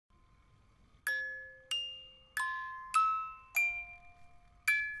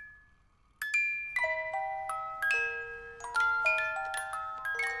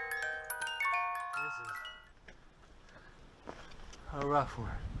a rough one.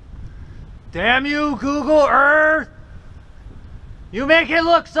 Damn you, Google Earth! You make it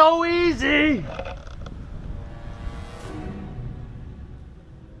look so easy!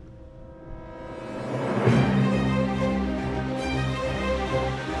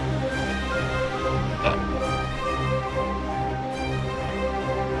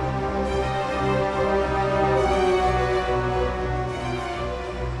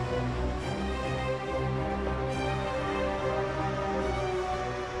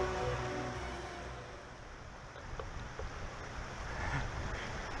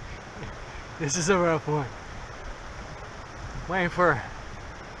 This is a rough one. Waiting for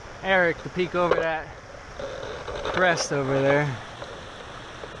Eric to peek over that crest over there.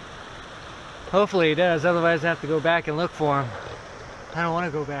 Hopefully he does, otherwise I have to go back and look for him. I don't want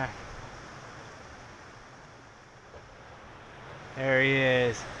to go back. There he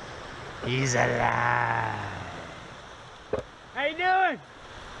is. He's alive. How you doing?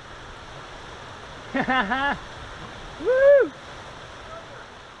 Woo!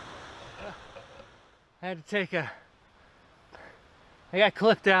 I had to take I got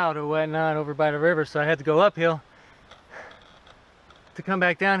clipped out or whatnot over by the river, so I had to go uphill to come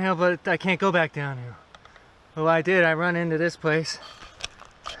back downhill, but I can't go back downhill. Well, I did. I run into this place.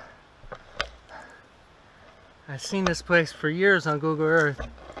 I've seen this place for years on Google Earth.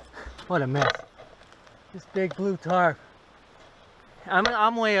 What a mess. This big blue tarp.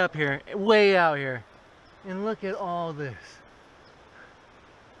 I'm way up here, way out here. And look at all this.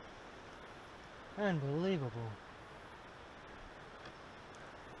 Unbelievable.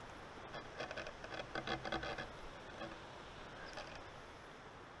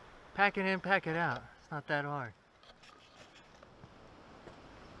 Pack it in, pack it out. It's not that hard.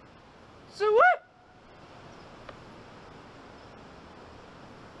 So what?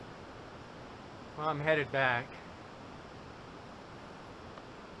 Well, I'm headed back.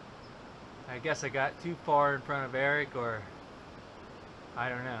 I guess I got too far in front of Eric, or I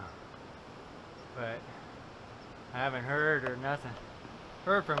don't know. But I haven't heard or nothing.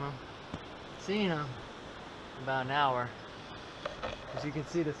 Heard from him. Seen him. About an hour. As you can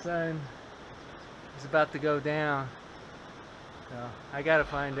see, the sun is about to go down. So I gotta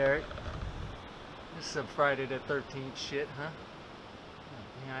find Eric. This is some Friday the 13th shit, huh?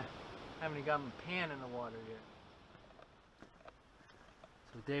 Oh, yeah, I haven't even got my pan in the water yet.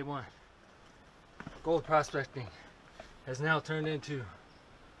 So day one. Gold prospecting has now turned into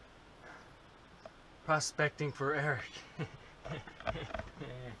prospecting for Eric.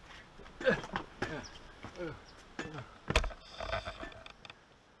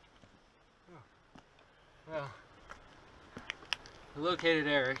 Well, we located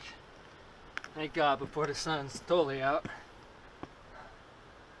Eric. Thank God, before the sun's totally out.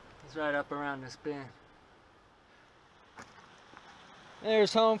 He's right up around this bend.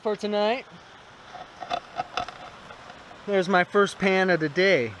 There's home for tonight. There's my first pan of the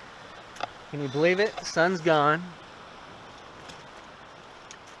day. Can you believe it? The sun's gone.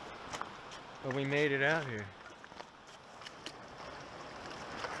 But we made it out here.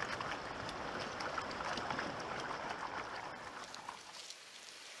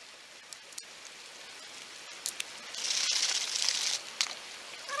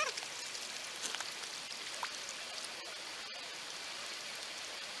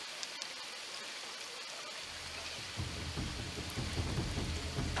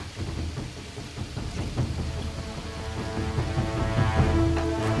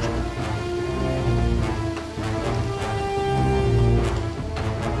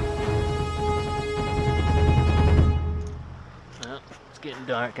 Getting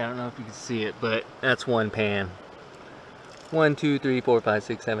dark. I don't know if you can see it, but that's one pan. 1, 2, 3, 4, 5,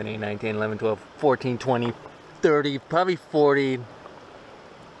 6, 7, 8, 9, 10, 11, 12, 14, 20, 30, probably 40.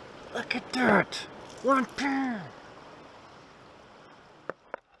 Look at that! One pan!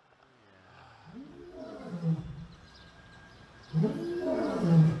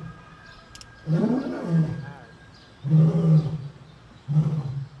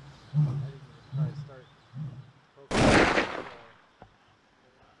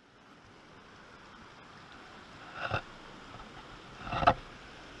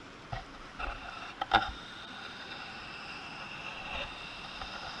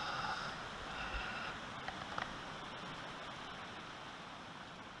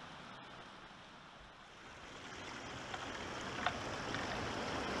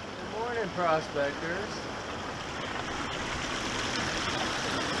 Prospectors.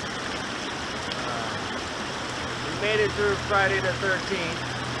 We made it through Friday the 13th.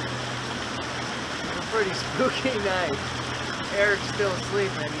 It was a pretty spooky night. Eric's still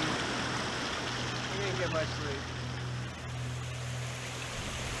sleeping. He didn't get much sleep.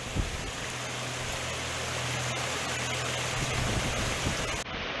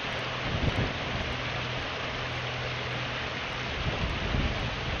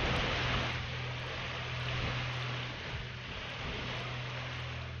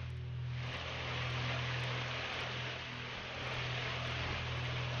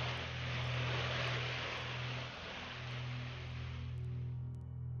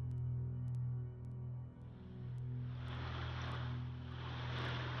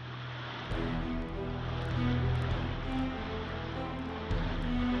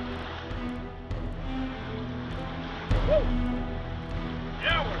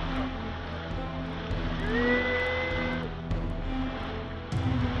 Yeah, we're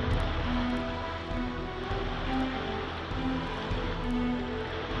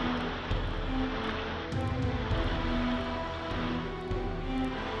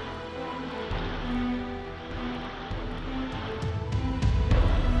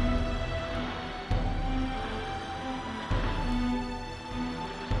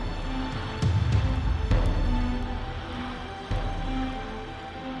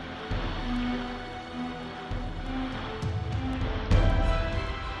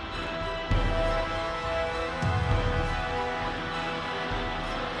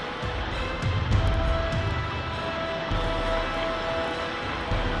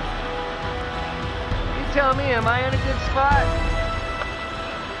Tell me, am I in a good spot?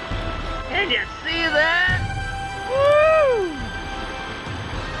 Can you see that? Woo!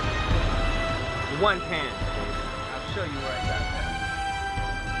 One pan. I'll show you where I got that.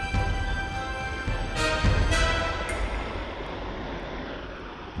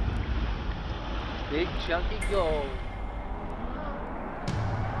 Big chunky gold.